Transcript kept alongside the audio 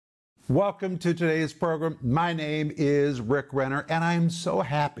Welcome to today's program. My name is Rick Renner, and I'm so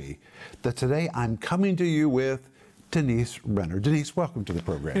happy that today I'm coming to you with Denise Renner. Denise, welcome to the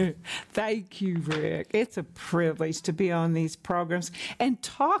program. Thank you, Rick. It's a privilege to be on these programs and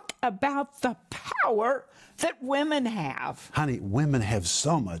talk about the power that women have. Honey, women have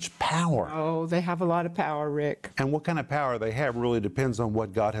so much power. Oh, they have a lot of power, Rick. And what kind of power they have really depends on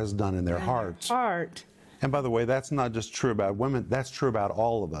what God has done in their hearts. And by the way, that's not just true about women, that's true about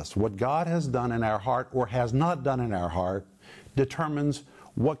all of us. What God has done in our heart or has not done in our heart determines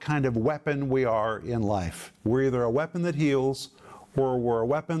what kind of weapon we are in life. We're either a weapon that heals or we're a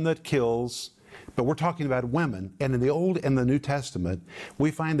weapon that kills. But we're talking about women, and in the Old and the New Testament, we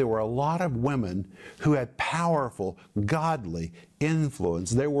find there were a lot of women who had powerful, godly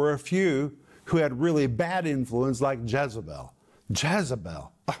influence. There were a few who had really bad influence, like Jezebel.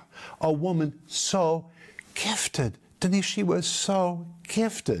 Jezebel, a woman so gifted. Denise, she was so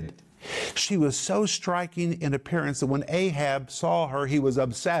gifted. She was so striking in appearance that when Ahab saw her, he was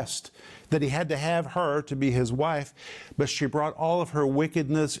obsessed that he had to have her to be his wife. But she brought all of her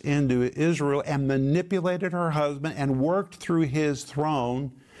wickedness into Israel and manipulated her husband and worked through his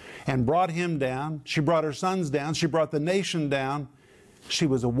throne and brought him down. She brought her sons down. She brought the nation down. She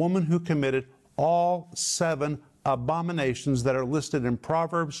was a woman who committed all 7 abominations that are listed in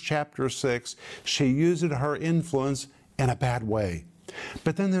Proverbs chapter 6. She used her influence in a bad way.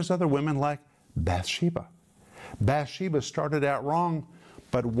 But then there's other women like Bathsheba. Bathsheba started out wrong,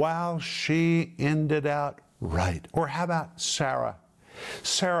 but wow, she ended out right. Or how about Sarah?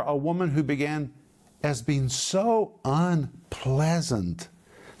 Sarah, a woman who began as being so unpleasant,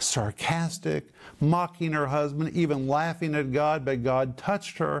 sarcastic, mocking her husband, even laughing at God, but God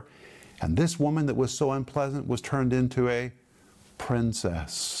touched her. And this woman that was so unpleasant was turned into a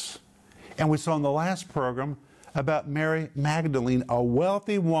princess. And we saw in the last program about Mary Magdalene, a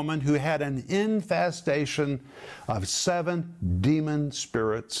wealthy woman who had an infestation of 7 demon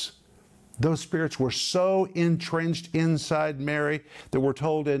spirits. Those spirits were so entrenched inside Mary that we're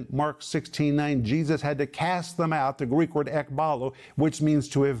told in Mark 16:9, Jesus had to cast them out, the Greek word ekbalo, which means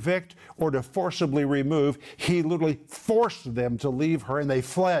to evict or to forcibly remove. He literally forced them to leave her, and they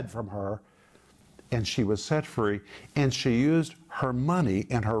fled from her. And she was set free, and she used her money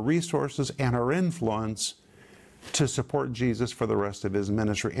and her resources and her influence to support Jesus for the rest of his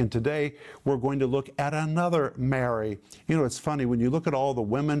ministry. And today we're going to look at another Mary. You know, it's funny, when you look at all the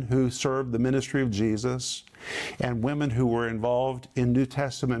women who served the ministry of Jesus and women who were involved in New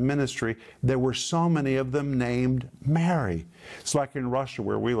Testament ministry, there were so many of them named Mary. It's like in Russia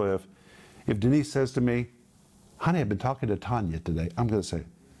where we live. If Denise says to me, honey, I've been talking to Tanya today, I'm going to say,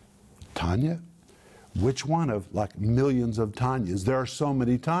 Tanya? Which one of like millions of Tanyas? There are so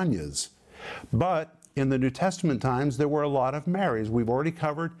many Tanyas. But in the New Testament times, there were a lot of Marys. We've already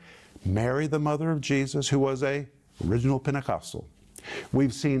covered Mary, the mother of Jesus, who was a original Pentecostal.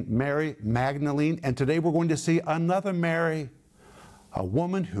 We've seen Mary Magdalene, and today we're going to see another Mary, a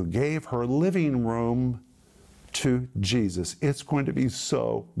woman who gave her living room to Jesus. It's going to be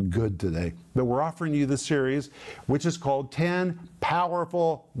so good today. But we're offering you the series, which is called 10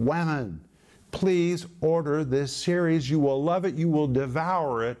 Powerful Women. Please order this series. You will love it. You will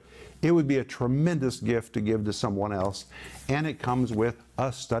devour it. It would be a tremendous gift to give to someone else. And it comes with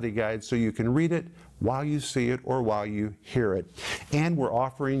a study guide so you can read it while you see it or while you hear it. And we're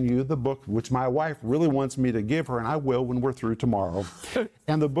offering you the book, which my wife really wants me to give her, and I will when we're through tomorrow.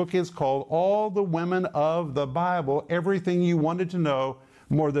 And the book is called All the Women of the Bible, Everything You Wanted to Know,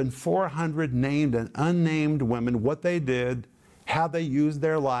 more than 400 named and unnamed women, what they did, how they used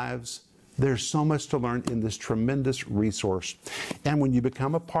their lives. There's so much to learn in this tremendous resource. And when you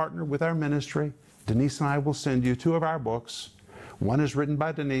become a partner with our ministry, Denise and I will send you 2 of our books. One is written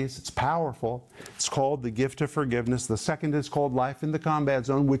by Denise. It's powerful. It's called The Gift of Forgiveness. The second is called Life in the Combat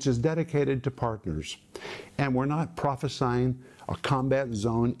Zone, which is dedicated to partners. And we're not prophesying a combat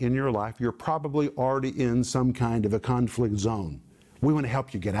zone in your life. You're probably already in some kind of a conflict zone. We want to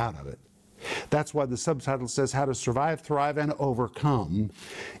help you get out of it. That's why the subtitle says How to Survive, Thrive, and Overcome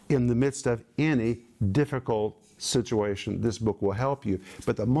in the midst of any difficult situation. This book will help you.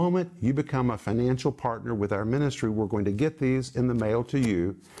 But the moment you become a financial partner with our ministry, we're going to get these in the mail to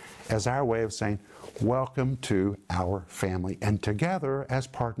you as our way of saying, welcome to our family. And together, as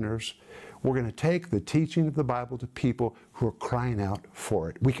partners, we're going to take the teaching of the Bible to people who are crying out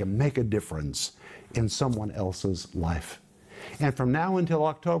for it. We can make a difference in someone else's life. And from now until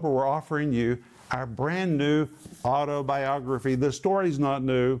October, we're offering you our brand new autobiography. The story's not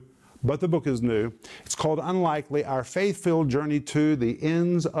new, but the book is new. It's called Unlikely, Our Faith-Filled Journey to the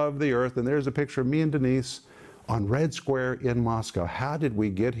Ends of the Earth. And there's a picture of me and Denise on Red Square in Moscow. How did we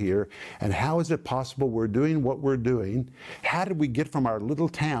get here? And how is it possible we're doing what we're doing? How did we get from our little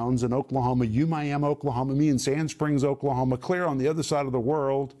towns in Oklahoma, Umiam, Oklahoma, me in Sand Springs, Oklahoma, clear on the other side of the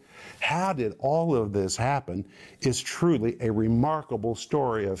world? How did all of this happen? Is truly a remarkable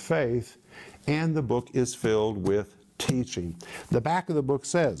story of faith, and the book is filled with teaching. The back of the book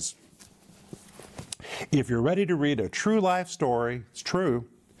says, if you're ready to read a true life story, it's true,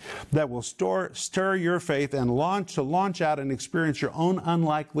 that will stir your faith and launch out and experience your own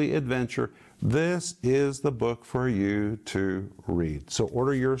unlikely adventure, this is the book for you to read. So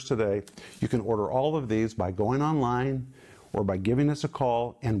order yours today. You can order all of these by going online or by giving us a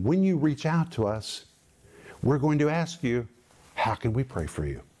call. And when you reach out to us, we're going to ask you, how can we pray for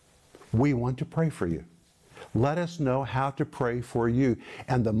you? We want to pray for you. Let us know how to pray for you.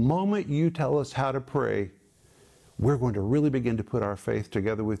 And the moment you tell us how to pray, we're going to really begin to put our faith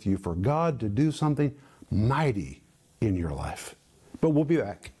together with you for God to do something mighty in your life. But we'll be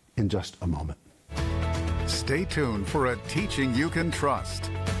back in just a moment. Stay tuned for a teaching you can trust,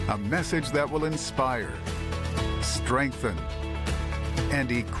 a message that will inspire, strengthen,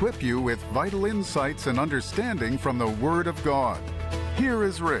 and equip you with vital insights and understanding from the Word of God. Here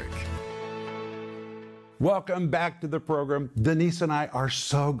is Rick. Welcome back to the program. Denise and I are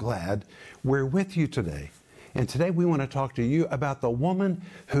so glad we're with you today. And today we want to talk to you about the woman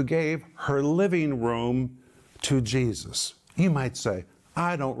who gave her living room to Jesus. You might say,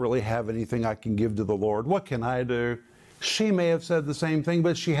 I don't really have anything I can give to the Lord. What can I do? She may have said the same thing,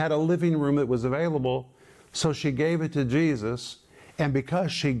 but she had a living room that was available, so she gave it to Jesus. And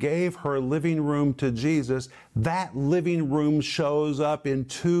because she gave her living room to Jesus, that living room shows up in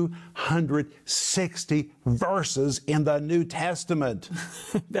 260 verses in the New Testament.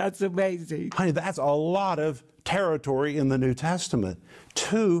 That's amazing. Honey, that's a lot of territory in the New Testament.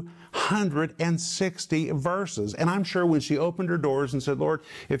 260 verses. And I'm sure when she opened her doors and said, Lord,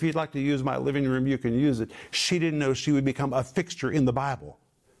 if you'd like to use my living room, you can use it, she didn't know she would become a fixture in the Bible.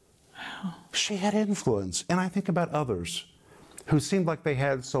 Wow. She had influence. And I think about others who seemed like they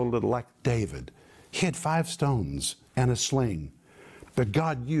had so little, like David. He had 5 stones and a sling, but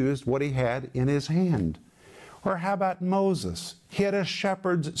God used what he had in his hand. Or how about Moses? He had a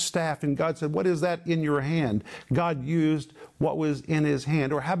shepherd's staff, and God said, what is that in your hand? God used what was in his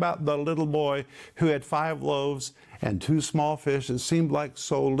hand. Or how about the little boy who had 5 loaves and 2 small fish? It seemed like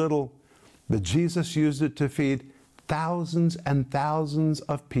so little, but Jesus used it to feed thousands and thousands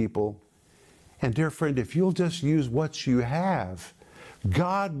of people. And dear friend, if you'll just use what you have,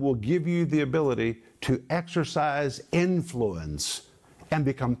 God will give you the ability to exercise influence and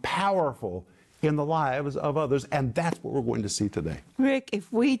become powerful in the lives of others. And that's what we're going to see today. Rick,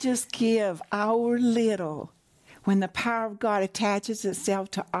 if we just give our little, when the power of God attaches itself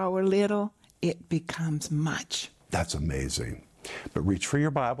to our little, it becomes much. That's amazing. But reach for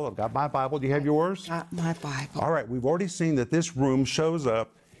your Bible. I've got my Bible. Do you have yours? Got my Bible. All right. We've already seen that this room shows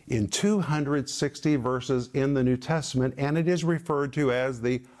up in 260 verses in the New Testament, and it is referred to as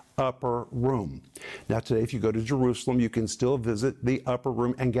the upper room. Now today, if you go to Jerusalem, you can still visit the upper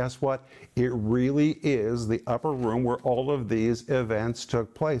room, and guess what? It really is the upper room where all of these events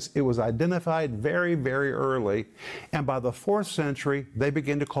took place. It was identified very, very early, and by the 4th century, they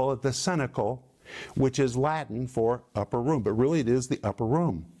began to call it the cenacle, which is Latin for upper room, but really it is the upper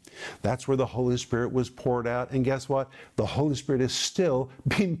room. That's where the Holy Spirit was poured out. And guess what? The Holy Spirit is still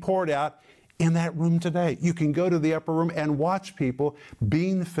being poured out in that room today. You can go to the upper room and watch people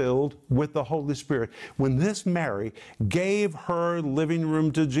being filled with the Holy Spirit. When this Mary gave her living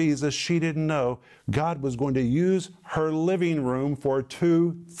room to Jesus, she didn't know God was going to use her living room for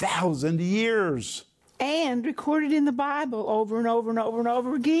 2,000 years. And recorded in the Bible over and over and over and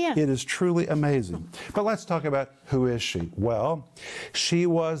over again. It is truly amazing. But let's talk about who is she? Well, she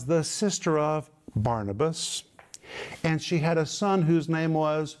was the sister of Barnabas, and she had a son whose name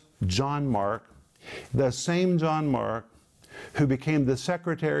was John Mark, the same John Mark who became the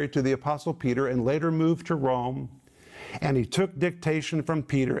secretary to the Apostle Peter and later moved to Rome. And he took dictation from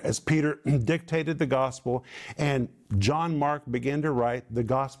Peter as Peter dictated the gospel, and John Mark began to write the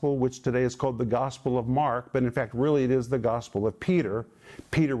gospel, which today is called the Gospel of Mark, but in fact really it is the Gospel of Peter.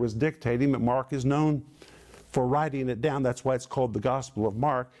 Peter was dictating, but Mark is known for writing it down. That's why it's called the Gospel of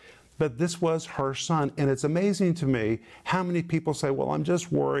Mark. But this was her son, and it's amazing to me how many people say, well, I'm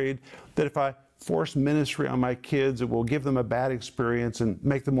just worried that if I force ministry on my kids, it will give them a bad experience and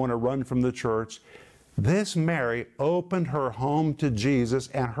make them want to run from the church. This Mary opened her home to Jesus,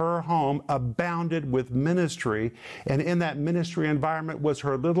 and her home abounded with ministry. And in that ministry environment was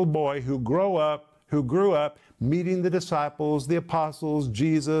her little boy who grew up who grew up meeting the disciples, the apostles,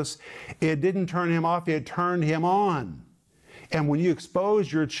 Jesus. It didn't turn him off, it turned him on. And when you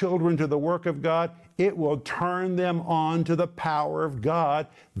expose your children to the work of God, it will turn them on to the power of God.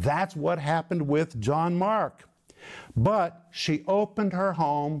 That's what happened with John Mark. But she opened her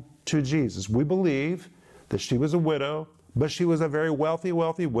home to Jesus. We believe that she was a widow, but she was a very wealthy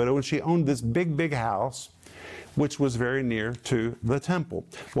widow, and she owned this big house, which was very near to the temple.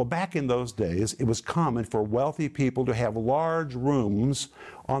 Well, back in those days, it was common for wealthy people to have large rooms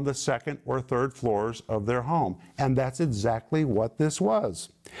on the second or third floors of their home. And that's exactly what this was.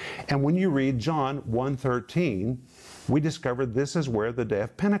 And when you read John 1:13, we discovered this is where the day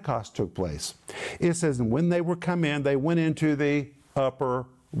of Pentecost took place. It says, and when they were come in, they went into the upper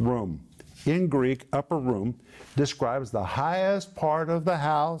room. In Greek, upper room describes the highest part of the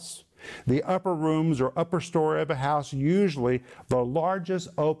house. The upper rooms or upper story of a house, usually the largest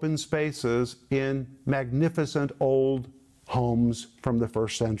open spaces in magnificent old homes from the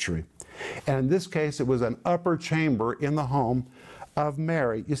first century. And in this case, it was an upper chamber in the home of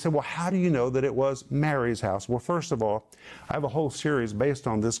Mary. You say, well, how do you know that it was Mary's house? Well, first of all, I have a whole series based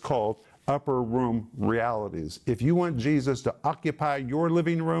on this called Upper Room Realities. If you want Jesus to occupy your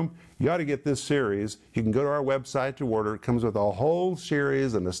living room, you ought to get this series. You can go to our website to order. It comes with a whole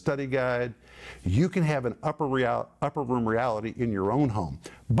series and a study guide. You can have an upper room reality in your own home.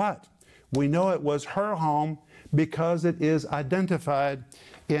 But we know it was her home because it is identified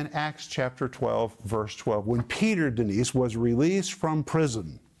in Acts chapter 12, verse 12. When Peter, Denise, was released from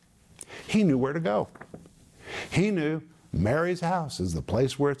prison, he knew where to go. He knew Mary's house is the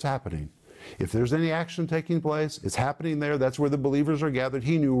place where it's happening. If there's any action taking place, it's happening there. That's where the believers are gathered.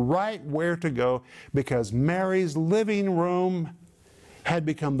 He knew right where to go because Mary's living room had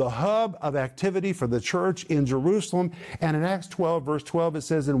become the hub of activity for the church in Jerusalem. And in Acts 12, verse 12, it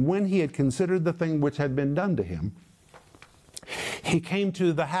says, and when he had considered the thing which had been done to him, he came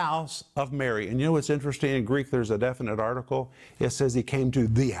to the house of Mary. And you know what's interesting? In Greek, there's a definite article. It says he came to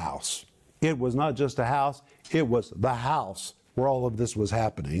the house. It was not just a house, it was the house where all of this was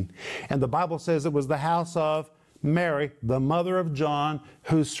happening. And the Bible says it was the house of Mary, the mother of John,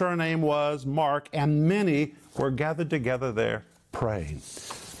 whose surname was Mark, and many were gathered together there praying.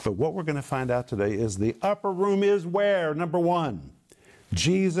 But what we're going to find out today is the upper room is where, number one,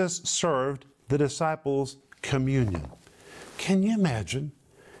 Jesus served the disciples communion. Can you imagine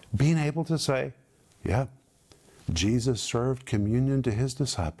being able to say, yeah, Jesus served communion to his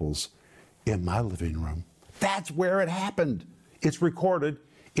disciples in my living room? That's where it happened. It's recorded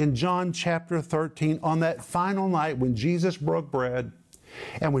in John chapter 13 on that final night when Jesus broke bread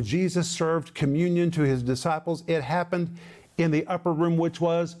and when Jesus served communion to his disciples. It happened in the upper room, which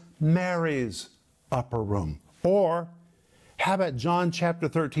was Mary's upper room. Or how about John chapter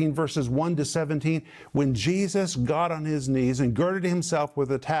 13, verses 1 to 17, when Jesus got on his knees and girded himself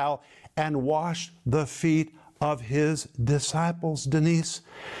with a towel and washed the feet of his disciples. Denise,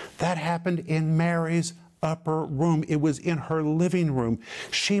 that happened in Mary's upper room. It was in her living room.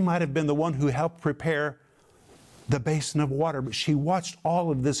 She might have been the one who helped prepare the basin of water, but she watched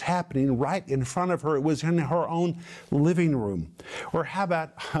all of this happening right in front of her. It was in her own living room. Or how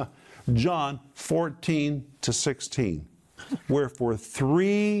about John 14 to 16, where for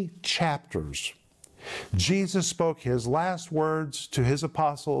 3 chapters, Jesus spoke his last words to his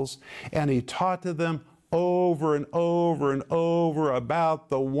apostles, and he taught to them over and over and over about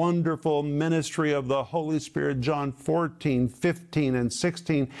the wonderful ministry of the Holy Spirit. John 14, 15, and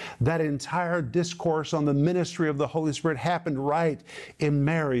 16, that entire discourse on the ministry of the Holy Spirit happened right in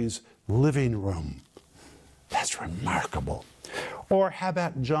Mary's living room. That's remarkable. Or how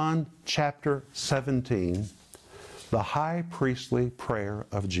about John chapter 17, the high priestly prayer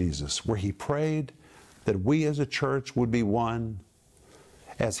of Jesus, where he prayed that we as a church would be one,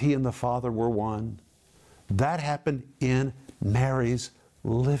 as he and the Father were one. That happened in Mary's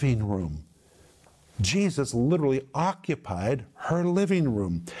living room. Jesus literally occupied her living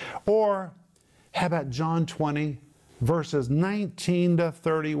room. Or how about John 20, verses 19 to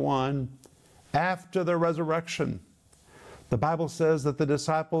 31, after the resurrection? The Bible says that the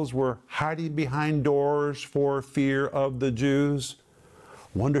disciples were hiding behind doors for fear of the Jews.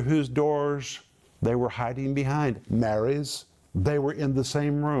 Wonder whose doors they were hiding behind? Mary's. They were in the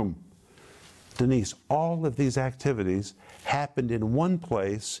same room. Denise, all of these activities happened in one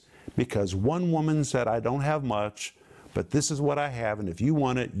place because one woman said, I don't have much, but this is what I have, and if you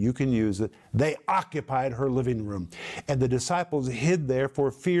want it, you can use it. They occupied her living room. And the disciples hid there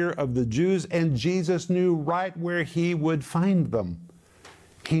for fear of the Jews, and Jesus knew right where he would find them.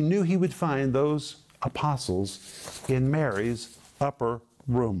 He knew he would find those apostles in Mary's upper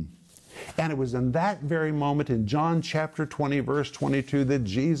room. And it was in that very moment in John chapter 20, verse 22, that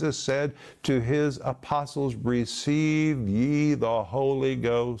Jesus said to his apostles, "Receive ye the Holy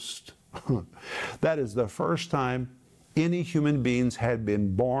Ghost." That is the first time any human beings had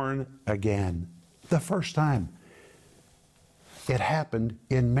been born again. The first time. It happened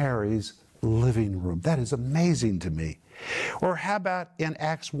in Mary's living room. That is amazing to me. Or how about in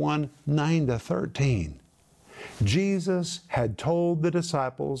Acts 1, 9 to 13? Jesus had told the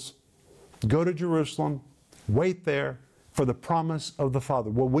disciples, go to Jerusalem, wait there for the promise of the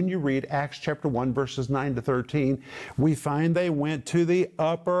Father. Well, when you read Acts chapter 1, verses 9 to 13, we find they went to the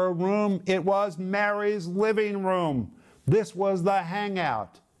upper room. It was Mary's living room. This was the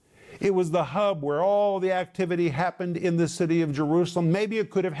hangout. It was the hub where all the activity happened in the city of Jerusalem. Maybe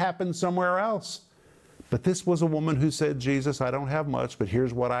it could have happened somewhere else. But this was a woman who said, Jesus, I don't have much, but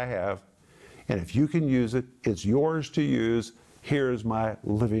here's what I have. And if you can use it, it's yours to use. Here's my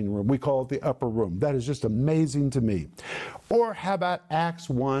living room. We call it the upper room. That is just amazing to me. Or how about Acts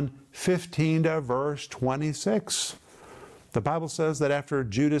 1, 15 to verse 26? The Bible says that after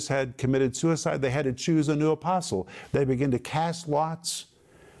Judas had committed suicide, they had to choose a new apostle. They began to cast lots.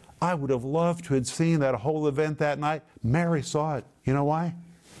 I would have loved to have seen that whole event that night. Mary saw it. You know why?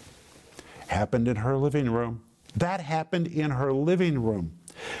 Happened in her living room. That happened in her living room.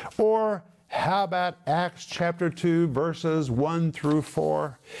 Or how about Acts chapter 2, verses 1 through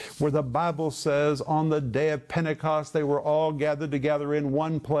 4, where the Bible says on the day of Pentecost, they were all gathered together in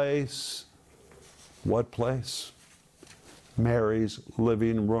one place. What place? Mary's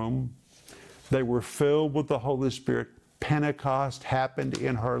living room. They were filled with the Holy Spirit. Pentecost happened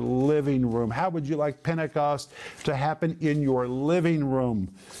in her living room. How would you like Pentecost to happen in your living room?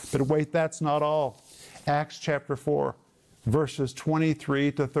 But wait, that's not all. Acts chapter 4, verses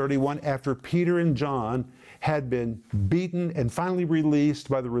 23 to 31, after Peter and John had been beaten and finally released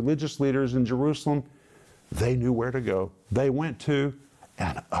by the religious leaders in Jerusalem, they knew where to go. They went to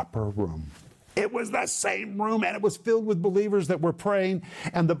an upper room. It was the same room, and it was filled with believers that were praying.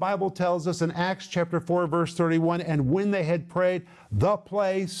 And the Bible tells us in Acts chapter 4, verse 31, and when they had prayed, the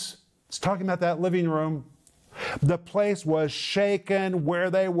place, it's talking about that living room, the place was shaken where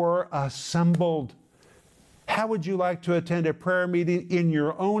they were assembled. How would you like to attend a prayer meeting in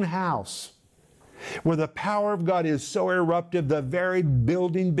your own house, where the power of God is so eruptive, the very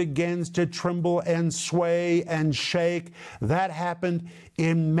building begins to tremble and sway and shake? That happened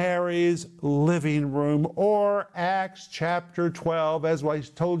in Mary's living room. Or Acts chapter 12, as I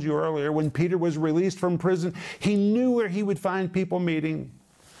told you earlier, when Peter was released from prison, he knew where he would find people meeting.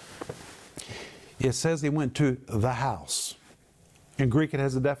 It says he went to the house. In Greek, it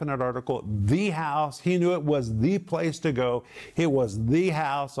has a definite article, the house. He knew it was the place to go. It was the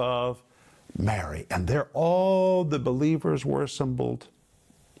house of Mary. And there all the believers were assembled.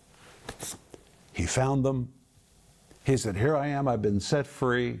 He found them. He said, here I am, I've been set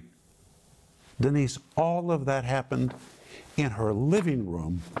free. Denise, all of that happened in her living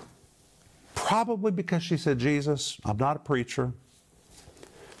room, probably because she said, Jesus, I'm not a preacher.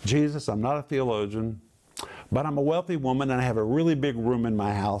 Jesus, I'm not a theologian, but I'm a wealthy woman and I have a really big room in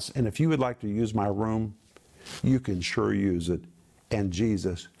my house. And if you would like to use my room, you can sure use it. And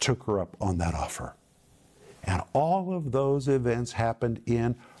Jesus took her up on that offer. And all of those events happened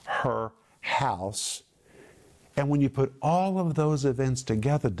in her house. And when you put all of those events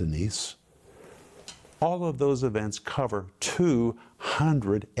together, Denise, all of those events cover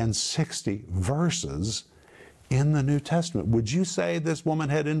 260 verses in the New Testament. Would you say this woman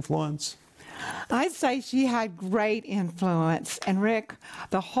had influence? I'd say she had great influence. And Rick,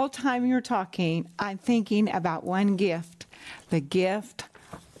 the whole time you're talking, I'm thinking about one gift, the gift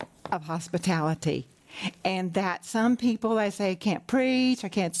of hospitality. And that some people, they say, I can't preach, I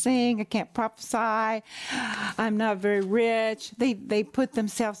can't sing, I can't prophesy, I'm not very rich. They put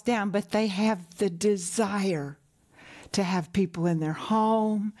themselves down, but they have the desire to have people in their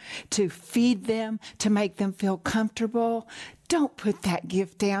home, to feed them, to make them feel comfortable. Don't put that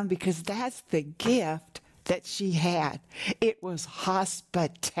gift down, because that's the gift that she had. It was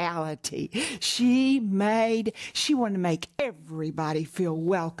hospitality. She wanted to make everybody feel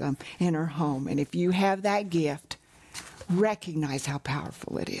welcome in her home. And if you have that gift, recognize how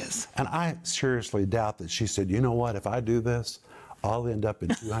powerful it is. And I seriously doubt that she said, you know what, if I do this, I'll end up in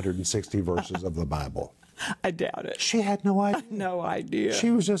 260 verses of the Bible. I doubt it. She had no idea. No idea.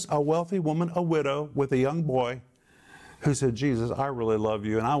 She was just a wealthy woman, a widow, with a young boy who said, Jesus, I really love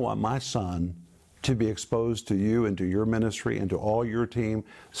you, and I want my son to be exposed to you and to your ministry and to all your team.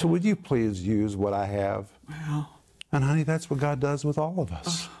 So would you please use what I have? Well, and honey, that's what God does with all of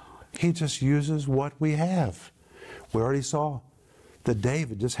us. He just uses what we have. We already saw that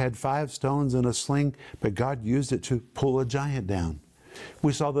David just had 5 stones in a sling, but God used it to pull a giant down.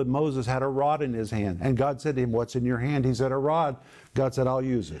 We saw that Moses had a rod in his hand, and God said to him, "What's in your hand?" He said, "A rod." God said, "I'll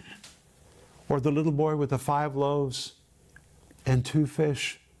use it." Or the little boy with the 5 loaves and 2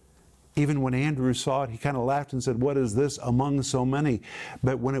 fish. Even when Andrew saw it, he kind of laughed and said, "What is this among so many?"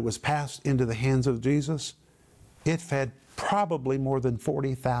 But when it was passed into the hands of Jesus, it fed probably more than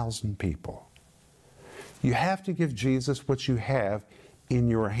 40,000 people. You have to give Jesus what you have in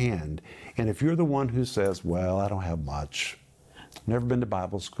your hand. And if you're the one who says, "Well, I don't have much. Never been to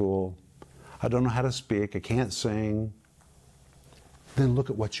Bible school. I don't know how to speak. I can't sing," then look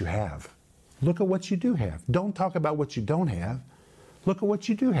at what you have. Look at what you do have. Don't talk about what you don't have. Look at what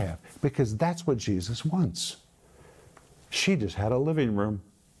you do have, because that's what Jesus wants. She just had a living room,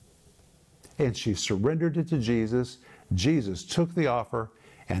 and she surrendered it to Jesus. Jesus took the offer,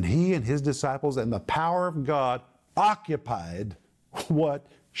 and he and his disciples and the power of God occupied what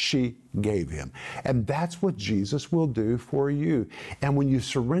she gave him. And that's what Jesus will do for you. And when you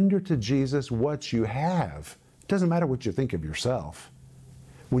surrender to Jesus what you have, it doesn't matter what you think of yourself.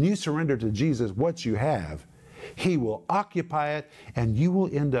 When you surrender to Jesus what you have, he will occupy it, and you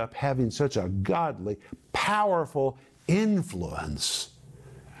will end up having such a godly, powerful influence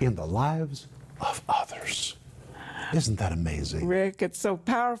in the lives of others. Isn't that amazing? Rick, it's so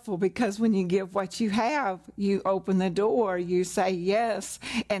powerful, because when you give what you have, you open the door, you say yes,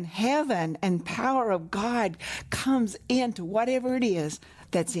 and heaven and power of God comes into whatever it is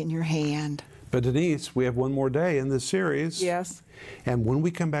that's in your hand. But Denise, we have one more day in this series. Yes. And when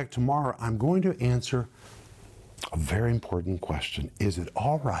we come back tomorrow, I'm going to answer a very important question. Is it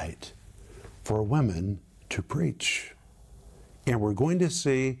all right for women to preach? And we're going to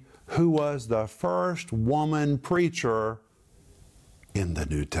see who was the first woman preacher in the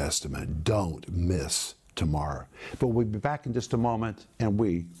New Testament. Don't miss tomorrow. But we'll be back in just a moment, and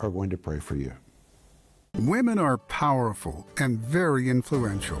we are going to pray for you. Women are powerful and very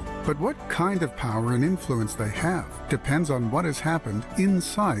influential, but what kind of power and influence they have depends on what has happened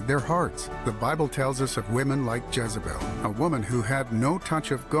inside their hearts. The Bible tells us of women like Jezebel, a woman who had no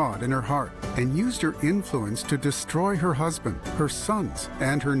touch of God in her heart and used her influence to destroy her husband, her sons,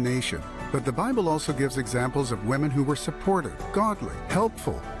 and her nation. But the Bible also gives examples of women who were supportive, godly,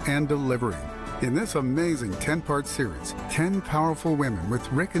 helpful, and delivering. In this amazing 10-part series, 10 Powerful Women with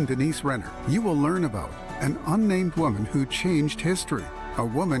Rick and Denise Renner, you will learn about an unnamed woman who changed history, a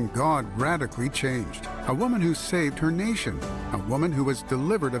woman God radically changed, a woman who saved her nation, a woman who was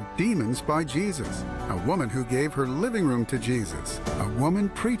delivered of demons by Jesus, a woman who gave her living room to Jesus, a woman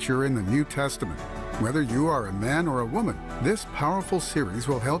preacher in the New Testament. Whether you are a man or a woman, this powerful series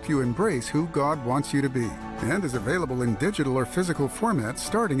will help you embrace who God wants you to be, and is available in digital or physical formats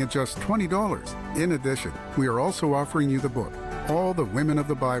starting at just $20. In addition, we are also offering you the book, All the Women of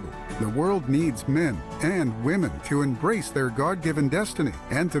the Bible. The world needs men and women to embrace their God-given destiny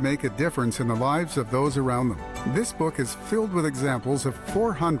and to make a difference in the lives of those around them. This book is filled with examples of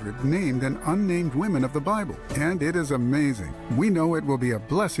 400 named and unnamed women of the Bible, and it is amazing. We know it will be a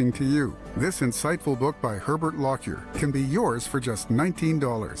blessing to you. This insightful book by Herbert Lockyer can be yours for just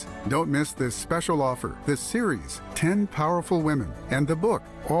 $19. Don't miss this special offer, this series, 10 Powerful Women, and the book,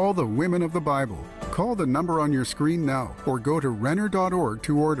 All the Women of the Bible. Call the number on your screen now, or go to Renner.org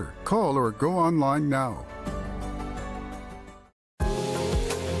to order. Call or go online now.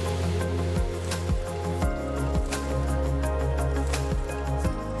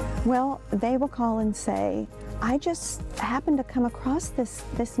 Well, they will call and say, "I just happened to come across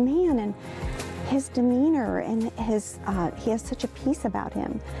this man, and his demeanor, and he has such a peace about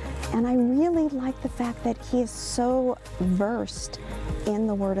him. And I really like the fact that he is so versed in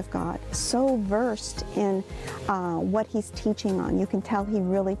the Word of God, so versed in what he's teaching on. You can tell he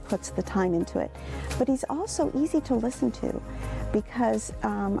really puts the time into it. But he's also easy to listen to, because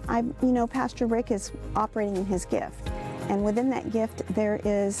Pastor Rick is operating in his gift. And within that gift, there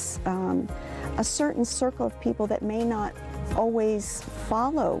is a certain circle of people that may not always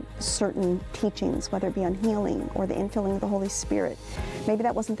follow certain teachings, whether it be on healing or the infilling of the Holy Spirit. Maybe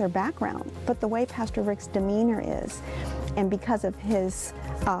that wasn't their background, but the way Pastor Rick's demeanor is, and because of his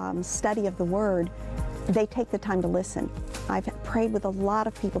study of the Word, they take the time to listen. I've prayed with a lot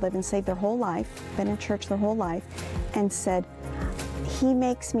of people that have been saved their whole life, been in church their whole life, and said, he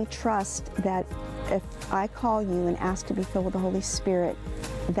makes me trust that if I call you and ask to be filled with the Holy Spirit,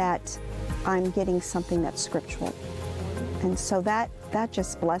 that I'm getting something that's scriptural. And so that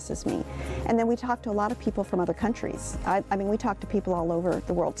just blesses me. And then we talk to a lot of people from other countries. I mean, we talk to people all over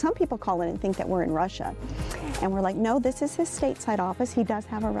the world. Some people call in and think that we're in Russia. And we're like, no, this is his stateside office. He does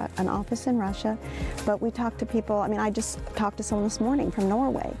have an office in Russia. But we talk to people, I mean, I just talked to someone this morning from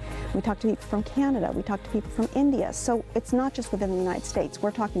Norway. We talked to people from Canada. We talked to people from India. So it's not just within the United States.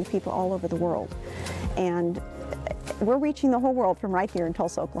 We're talking to people all over the world. And we're reaching the whole world from right here in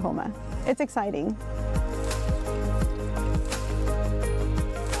Tulsa, Oklahoma. It's exciting.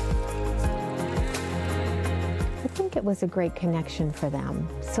 I think it was a great connection for them.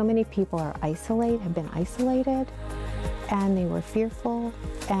 So many people have been isolated, and they were fearful,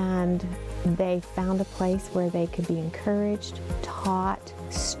 and they found a place where they could be encouraged, taught,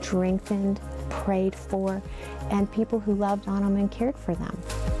 strengthened, prayed for, and people who loved on them and cared for them.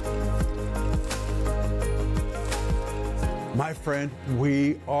 My friend,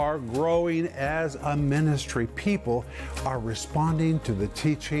 we are growing as a ministry. People are responding to the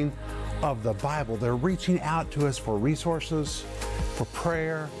teaching of the Bible. They're reaching out to us for resources, for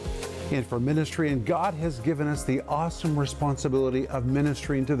prayer, and for ministry. And God has given us the awesome responsibility of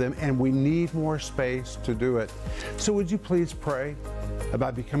ministering to them, and we need more space to do it. So would you please pray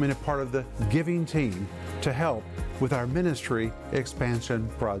about becoming a part of the giving team to help with our ministry expansion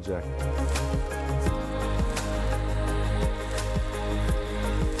project?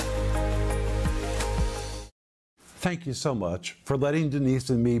 Thank you so much for letting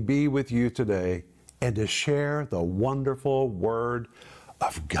Denise and me be with you today and to share the wonderful Word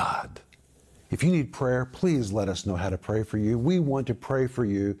of God. If you need prayer, please let us know how to pray for you. We want to pray for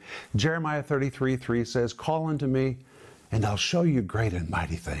you. Jeremiah 33:3 says, "Call unto me, and I'll show you great and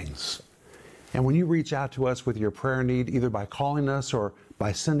mighty things." And when you reach out to us with your prayer need, either by calling us or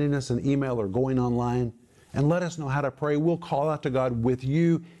by sending us an email or going online, and let us know how to pray, we'll call out to God with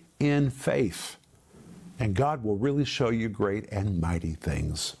you in faith. And God will really show you great and mighty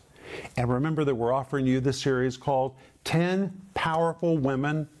things. And remember that we're offering you this series called 10 Powerful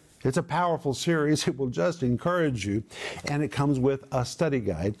Women. It's a powerful series. It will just encourage you. And it comes with a study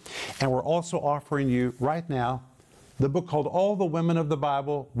guide. And we're also offering you right now the book called All the Women of the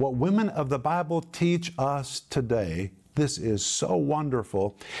Bible, What Women of the Bible Teach Us Today. This is so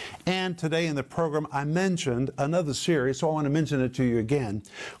wonderful. And today in the program, I mentioned another series, so I want to mention it to you again,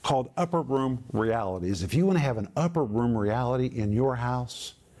 called Upper Room Realities. If you want to have an upper room reality in your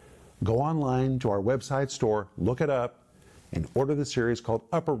house, go online to our website store, look it up, and order the series called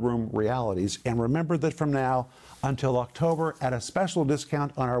Upper Room Realities. And remember that from now until October, at a special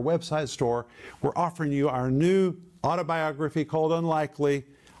discount on our website store, we're offering you our new autobiography called Unlikely,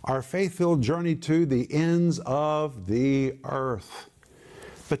 our faith-filled journey to the ends of the earth.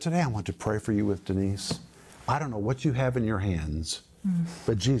 But today I want to pray for you with Denise. I don't know what you have in your hands,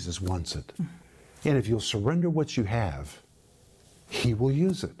 but Jesus wants it. And if you'll surrender what you have, He will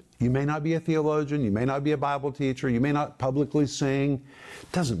use it. You may not be a theologian, you may not be a Bible teacher, you may not publicly sing.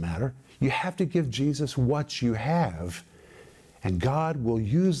 Doesn't matter. You have to give Jesus what you have, and God will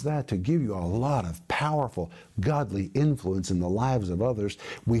use that to give you a lot of powerful, godly influence in the lives of others.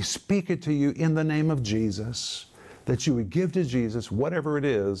 We speak it to you in the name of Jesus, that you would give to Jesus whatever it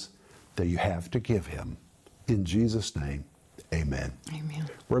is that you have to give Him. In Jesus' name, amen. Amen.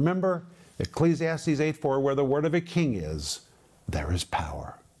 Remember, Ecclesiastes 8:4, where the word of a king is, there is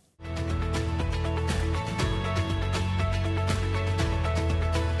power.